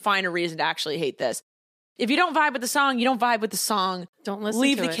trying to find a reason to actually hate this. If you don't vibe with the song, you don't vibe with the song. Don't listen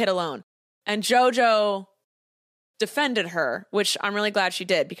Leave to the it. kid alone. And JoJo defended her, which I'm really glad she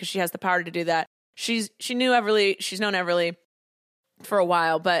did because she has the power to do that. She's known Everly for a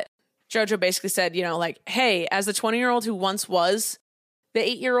while, but JoJo basically said, like, hey, as the 20-year-old who once was the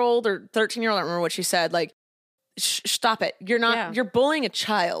 8-year-old or 13-year-old, I don't remember what she said, like, stop it. You're bullying a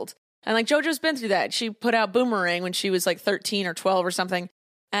child. And like JoJo's been through that. She put out Boomerang when she was like 13 or 12 or something,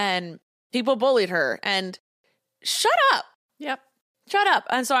 and people bullied her. And shut up. Yep. Shut up.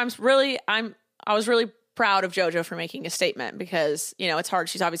 And so I was really proud of JoJo for making a statement because, it's hard.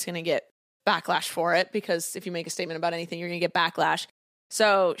 She's obviously going to get backlash for it because if you make a statement about anything, you're going to get backlash.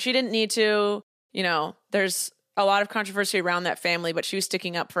 So she didn't need to, there's a lot of controversy around that family, but she was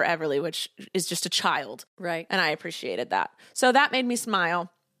sticking up for Everly, which is just a child. Right. And I appreciated that. So that made me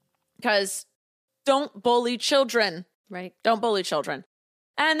smile because don't bully children. Right. Don't bully children.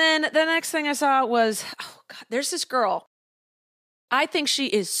 And then the next thing I saw was, oh God, there's this girl. I think she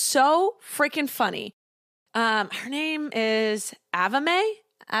is so freaking funny. Her name is Avame.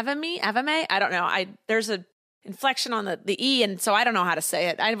 I don't know. There's a inflection on the E, and so I don't know how to say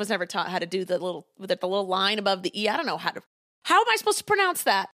it. I was never taught how to do the little line above the E. I don't know how am I supposed to pronounce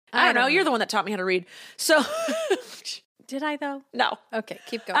that? I don't know. You're the one that taught me how to read. So did I though? No. Okay,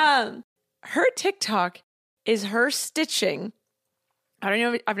 keep going. Her TikTok is her stitching. I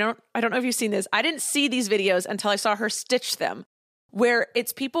don't know if you've seen this. I didn't see these videos until I saw her stitch them, where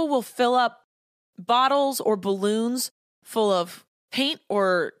it's people will fill up bottles or balloons full of paint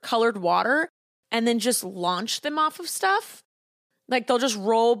or colored water and then just launch them off of stuff. Like they'll just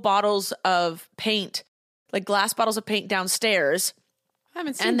roll bottles of paint, like glass bottles of paint downstairs. I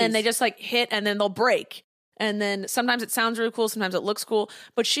haven't seen And then these. they just like hit and then they'll break. And then sometimes it sounds really cool. Sometimes it looks cool,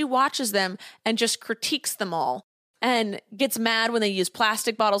 but she watches them and just critiques them all and gets mad when they use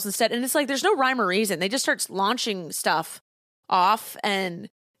plastic bottles instead. And it's like, there's no rhyme or reason. They just start launching stuff off. And,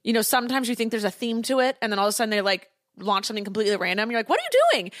 sometimes you think there's a theme to it. And then all of a sudden they like launch something completely random. You're like, what are you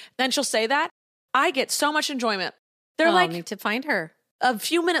doing? Then she'll say that. I get so much enjoyment. They're I'll like need to find her. a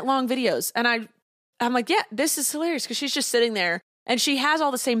few minute long videos. And I'm like, yeah, this is hilarious because she's just sitting there and she has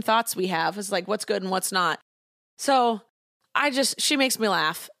all the same thoughts we have. It's like, what's good and what's not. So she makes me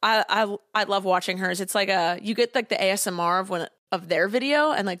laugh. I love watching hers. It's like you get like the ASMR of their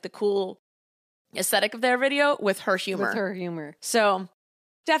video and like the cool aesthetic of their video with her humor. So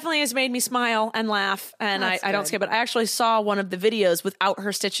definitely has made me smile and laugh. And I don't skip it. I actually saw one of the videos without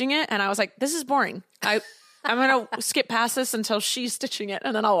her stitching it. And I was like, this is boring. I'm going to skip past this until she's stitching it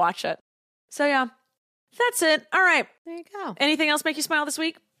and then I'll watch it. So yeah, that's it. All right. There you go. Anything else make you smile this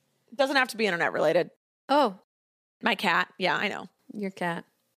week? Doesn't have to be internet related. Oh, my cat. Yeah, I know. Your cat.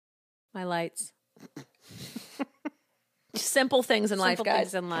 My lights. Simple things in life,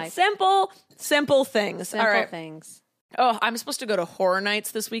 guys. Things in life. Simple things. Simple All right. things. Oh, I'm supposed to go to Horror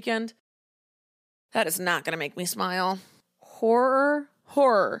Nights this weekend. That is not going to make me smile. Horror?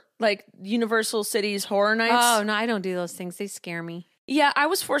 Like Universal Cities Horror Nights. Oh, no, I don't do those things. They scare me. Yeah, I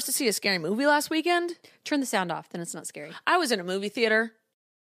was forced to see a scary movie last weekend. Turn the sound off, then it's not scary. I was in a movie theater.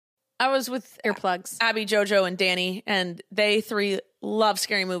 I was with earplugs. Abby, JoJo, and Danny, and they three love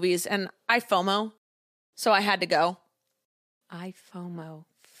scary movies, and I FOMO, so I had to go. I FOMO.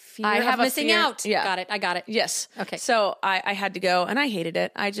 Fear of missing out. Yeah. I got it. Yes. Okay. So I had to go, and I hated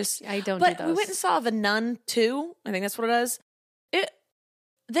it. I don't but do those. We went and saw The Nun 2. I think that's what it is.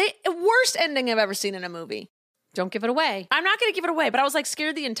 Worst ending I've ever seen in a movie. Don't give it away. I'm not going to give it away, but I was like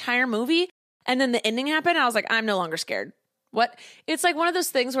scared the entire movie, and then the ending happened, and I was like, I'm no longer scared. What? It's like one of those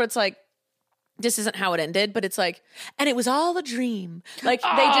things where it's like, this isn't how it ended, but it's like, and it was all a dream. Like they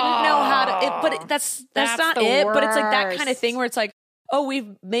didn't know how to, that's not it. But it's like that kind of thing where it's like, oh,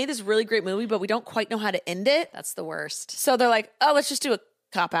 we've made this really great movie, but we don't quite know how to end it. That's the worst. So they're like, oh, let's just do a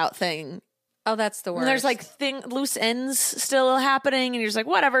cop out thing. Oh, that's the worst. And there's like loose ends still happening, and you're just like,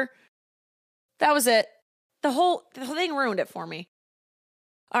 whatever. That was it. The whole thing ruined it for me.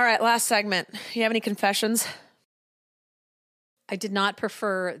 All right, last segment. You have any confessions? I did not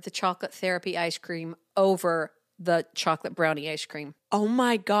prefer the chocolate therapy ice cream over the chocolate brownie ice cream. Oh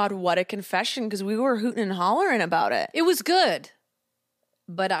my God, what a confession, because we were hooting and hollering about it. It was good.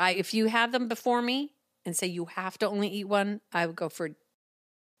 But if you have them before me, and say you have to only eat one, I would go for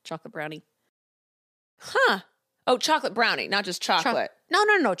chocolate brownie. Huh. Oh, chocolate brownie, not just chocolate. No.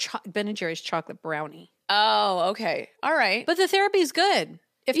 Ben & Jerry's chocolate brownie. Oh, okay. All right. But the therapy is good.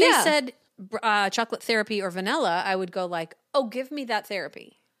 If Yeah. they said chocolate therapy or vanilla, I would go like, oh, give me that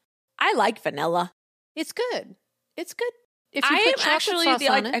therapy. I like vanilla. It's good. It's good. If you I put am chocolate actually sauce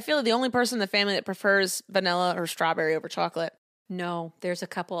on it. I feel the only person in the family that prefers vanilla or strawberry over chocolate. No, there's a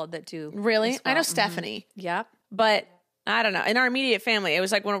couple that do. Really? as I know well. Stephanie. Yeah. But I don't know. In our immediate family, it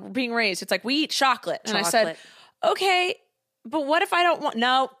was like when we're being raised, it's like we eat chocolate. And I said, okay, but what if I don't want?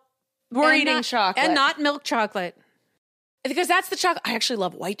 No, we're eating chocolate. And not milk chocolate. Because that's the chocolate. I actually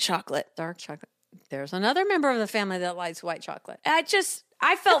love white chocolate. Dark chocolate. There's another member of the family that likes white chocolate.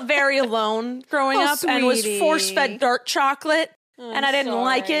 I felt very alone growing Oh, up and was sweetie. force-fed dark chocolate. And I didn't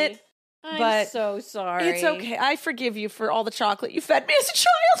like it. But I'm so sorry. it's okay. I forgive you for all the chocolate you fed me as a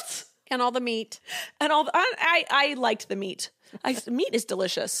child. And all the meat. And all the, I liked the meat. Meat is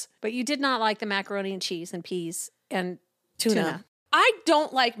delicious. But you did not like the macaroni and cheese and peas and tuna. I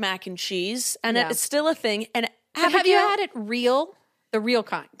don't like mac and cheese, and Yeah. it's still a thing. And Have you had it real? The real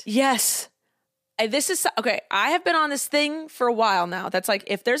kind? Yes. This is okay. I have been on this thing for a while now. That's like,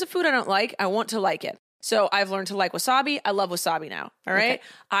 if there's a food I don't like, I want to like it. So I've learned to like wasabi. I love wasabi now. All right. Okay.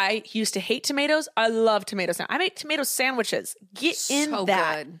 I used to hate tomatoes. I love tomatoes now. I make tomato sandwiches. Get in So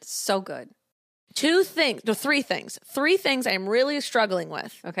that. good. So good. Three things. Three things I'm really struggling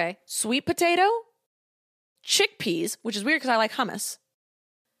with. Okay. Sweet potato, chickpeas, which is weird because I like hummus.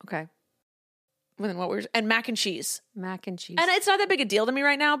 Okay. And mac and cheese. Mac and cheese. And it's not that big a deal to me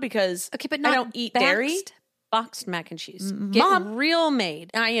right now because okay, but not I don't eat dairy. Boxed mac and cheese. Mom, Get real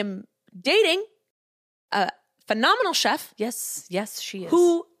made. I am dating a phenomenal chef. Yes, she is.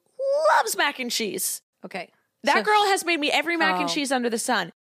 Who loves mac and cheese. Okay. That So girl has made me every mac and Oh. cheese under the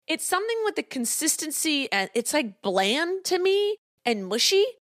sun. It's something with the consistency and it's like bland to me and mushy.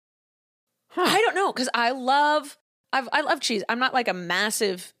 I don't know because I love cheese. I'm not like a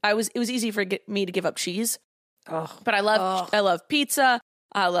massive. It was easy for me to give up cheese. But I love pizza.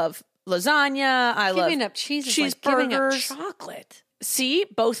 I love lasagna. I love giving up cheese is like giving up chocolate. See,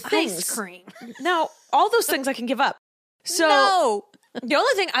 both things. Ice cream. No, all those things I can give up. So No. the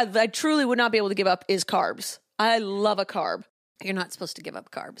only thing I truly would not be able to give up is carbs. I love a carb. You're not supposed to give up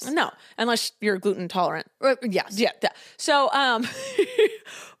carbs. No, unless you're gluten intolerant. Yes. Yeah. So,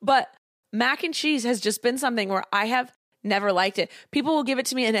 but mac and cheese has just been something where I have never liked it. People will give it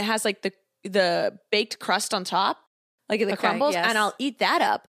to me and it has like the baked crust on top, like the crumbles, yes. and I'll eat that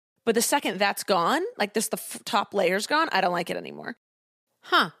up. But the second that's gone, like the top layer's gone, I don't like it anymore.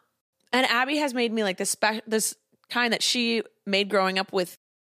 Huh. And Abby has made me like this kind that she made growing up with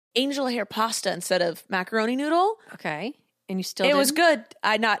angel hair pasta instead of macaroni noodle. Okay. And you still It was didn't? good.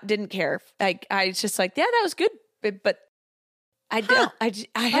 I didn't care. I was just like, yeah, that was good. But I don't.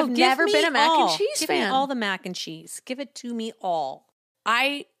 I have give never me been a mac all. and cheese Give fan. me all the mac and cheese. Give it to me all.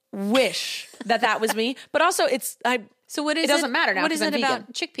 I wish that was me, but also So what is it? Doesn't matter now. What is 'cause it I'm about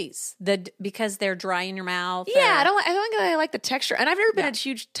vegan. chickpeas? Because they're dry in your mouth. Yeah, or- I don't think I like the texture, and I've never been a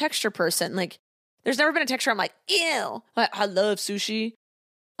huge texture person. Like, there's never been a texture I'm like, ew. Like, I love sushi.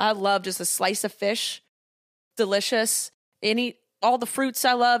 I love just a slice of fish, delicious. All the fruits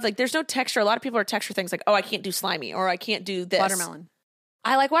I love. Like, there's no texture. A lot of people are texture things like, oh, I can't do slimy, or I can't do this. Watermelon.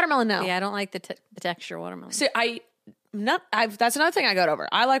 I like watermelon now. Yeah, I don't like the texture of watermelon. See, that's another thing I got over.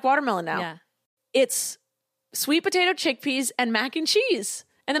 I like watermelon now. Yeah. It's sweet potato, chickpeas, and mac and cheese.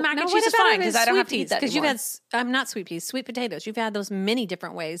 And the mac Now, and what cheese is about fine because I don't have to eat that Because anymore. you've had, not sweet peas, sweet potatoes. You've had those many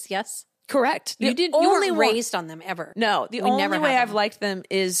different ways, yes? Correct. You weren't raised on them ever. No, the We only never way had I've them. liked them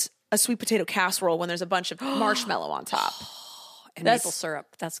is a sweet potato casserole when there's a bunch of marshmallow on top. And maple syrup.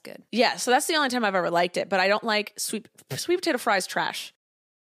 That's good. Yeah, so that's the only time I've ever liked it. But I don't like sweet potato fries trash.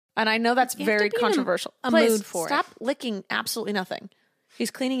 And I know that's You have to very be in a controversial. mood for it. Stop licking absolutely nothing.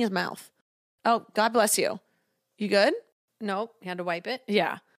 He's cleaning his mouth. Oh, God bless you. You good? Nope. You had to wipe it.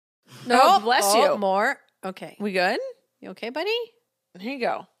 Yeah. No, Oh, bless you. More. Okay. We good? You okay, buddy? Here you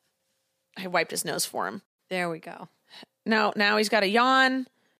go. I wiped his nose for him. There we go. Now he's got a yawn.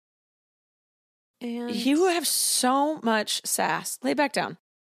 And You have so much sass. Lay back down.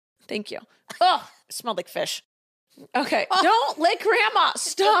 Thank you. Oh, it smelled like fish. Okay. Don't lick grandma.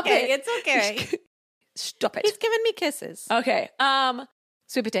 Stop it. It's okay. Stop it. He's giving me kisses. Okay.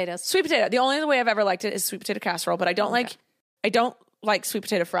 Sweet potatoes. Sweet potato. The only way I've ever liked it is sweet potato casserole, but I don't like sweet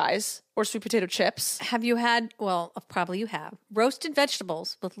potato fries or sweet potato chips. Have you had, well, probably you have, roasted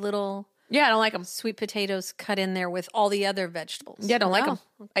vegetables with little Yeah, I don't like them. sweet potatoes cut in there with all the other vegetables? Yeah, I don't like them.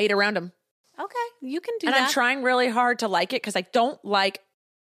 I eat around them. Okay. You can do And that. I'm trying really hard to like it because I don't like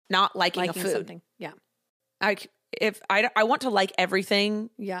not liking a food. something. Yeah. I want to like everything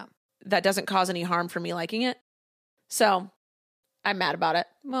Yeah. that doesn't cause any harm for me liking it. So I'm mad about it.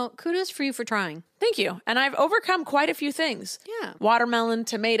 Well, kudos for you for trying. Thank you. And I've overcome quite a few things. Yeah. Watermelon,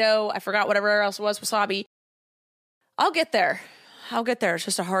 tomato, I forgot whatever else was, wasabi. I'll get there. It's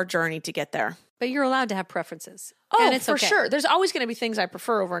just a hard journey to get there. But you're allowed to have preferences. Oh, and it's for okay. sure. There's always going to be things I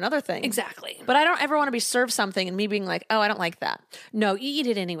prefer over another thing. Exactly. But I don't ever want to be served something and me being like, oh, I don't like that. No, you eat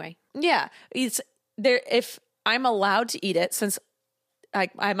it anyway. Yeah. It's there. If I'm allowed to eat it, since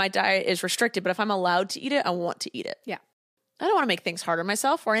my diet is restricted, but if I'm allowed to eat it, I want to eat it. Yeah. I don't want to make things hard on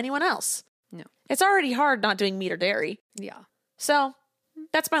myself or anyone else. No. It's already hard not doing meat or dairy. Yeah. So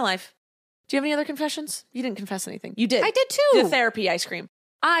that's my life. Do you have any other confessions? You didn't confess anything. You did. I did too. The therapy ice cream.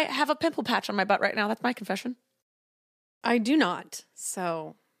 I have a pimple patch on my butt right now. That's my confession. I do not.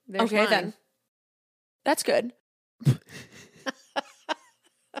 So there's Okay, mine. then. That's good.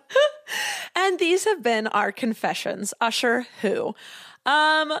 And these have been our confessions. Usher who?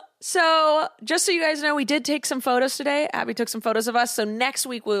 So just so you guys know, we did take some photos today. Abby took some photos of us. So next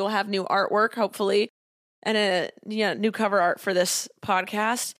week we will have new artwork, hopefully, and a new cover art for this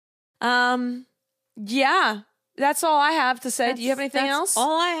podcast. Yeah, that's all I have to say. Do you have anything That's else?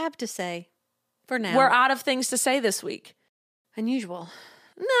 all I have to say for now. We're out of things to say this week. Unusual.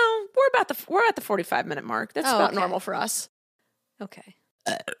 No, we're at the 45-minute mark. That's about normal for us. Okay.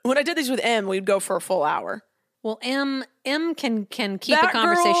 When I did these with M, we'd go for a full hour. Well, M can keep That a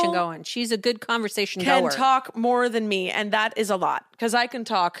conversation girl going. She's a good conversation Can goer. talk more than me, and that is a lot because I can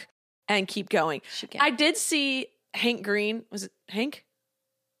talk and keep going. She can. I did see Hank Green. Was it Hank?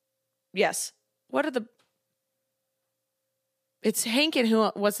 Yes. What are the? It's Hank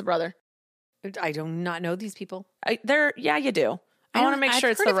and what's the brother? I do not know these people. Yeah, you do. I want to make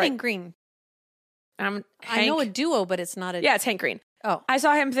sure it's heard the of right. Hank Green. Hank, I know a duo, but it's not a. Yeah, it's Hank Green. Oh, I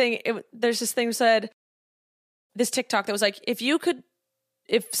saw him there's this thing that said, this TikTok that was like,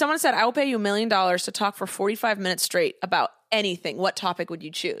 if someone said, I will pay you $1 million to talk for 45 minutes straight about anything, what topic would you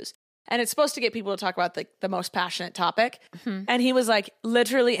choose? And it's supposed to get people to talk about the most passionate topic. Mm-hmm. And he was like,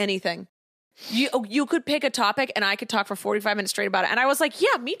 literally anything. You could pick a topic and I could talk for 45 minutes straight about it. And I was like,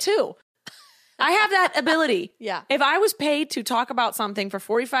 yeah, me too. I have that ability. Yeah. If I was paid to talk about something for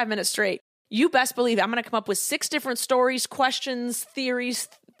 45 minutes straight, you best believe I'm going to come up with 6 different stories, questions, theories,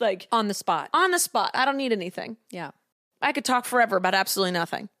 like on the spot. On the spot. I don't need anything. Yeah. I could talk forever about absolutely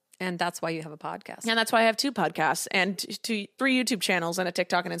nothing. And that's why you have a podcast. And that's why I have 2 podcasts and 3 YouTube channels and a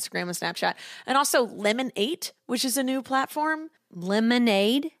TikTok and Instagram and Snapchat. And also Lemon8, which is a new platform.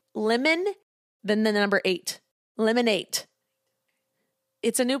 Lemonade? Lemon, then the number 8. Lemon8.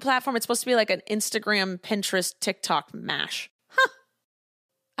 It's a new platform. It's supposed to be like an Instagram, Pinterest, TikTok mash.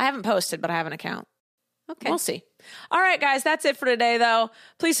 I haven't posted, but I have an account. Okay. We'll see. All right, guys, that's it for today, though.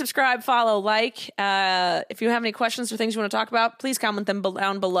 Please subscribe, follow, like. If you have any questions or things you want to talk about, please comment them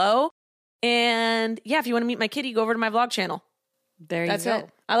down below. And yeah, if you want to meet my kitty, go over to my vlog channel. There That's you go. it.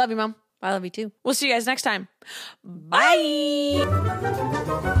 I love you, Mom. I love you too. We'll see you guys next time. Bye.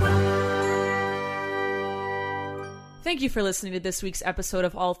 Thank you for listening to this week's episode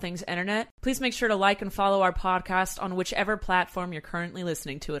of All Things Internet. Please make sure to like and follow our podcast on whichever platform you're currently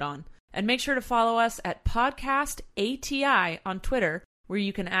listening to it on. And make sure to follow us at Podcast ATI on Twitter, where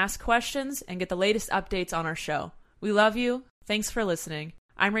you can ask questions and get the latest updates on our show. We love you. Thanks for listening.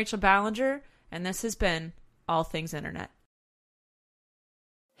 I'm Rachel Ballinger, and this has been All Things Internet.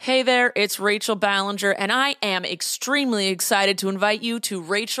 Hey there, it's Rachel Ballinger, and I am extremely excited to invite you to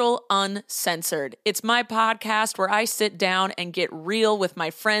Rachel Uncensored. It's my podcast where I sit down and get real with my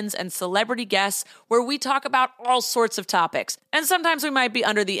friends and celebrity guests, where we talk about all sorts of topics. And sometimes we might be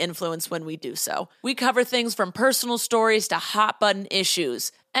under the influence when we do so. We cover things from personal stories to hot button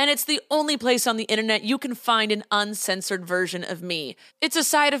issues. And it's the only place on the internet you can find an uncensored version of me. It's a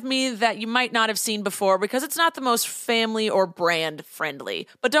side of me that you might not have seen before because it's not the most family or brand friendly.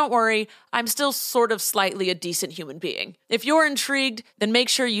 But don't worry, I'm still sort of slightly a decent human being. If you're intrigued, then make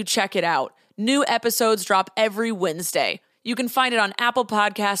sure you check it out. New episodes drop every Wednesday. You can find it on Apple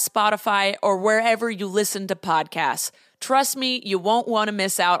Podcasts, Spotify, or wherever you listen to podcasts. Trust me, you won't want to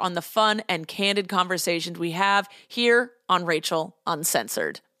miss out on the fun and candid conversations we have here on Rachel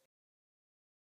Uncensored.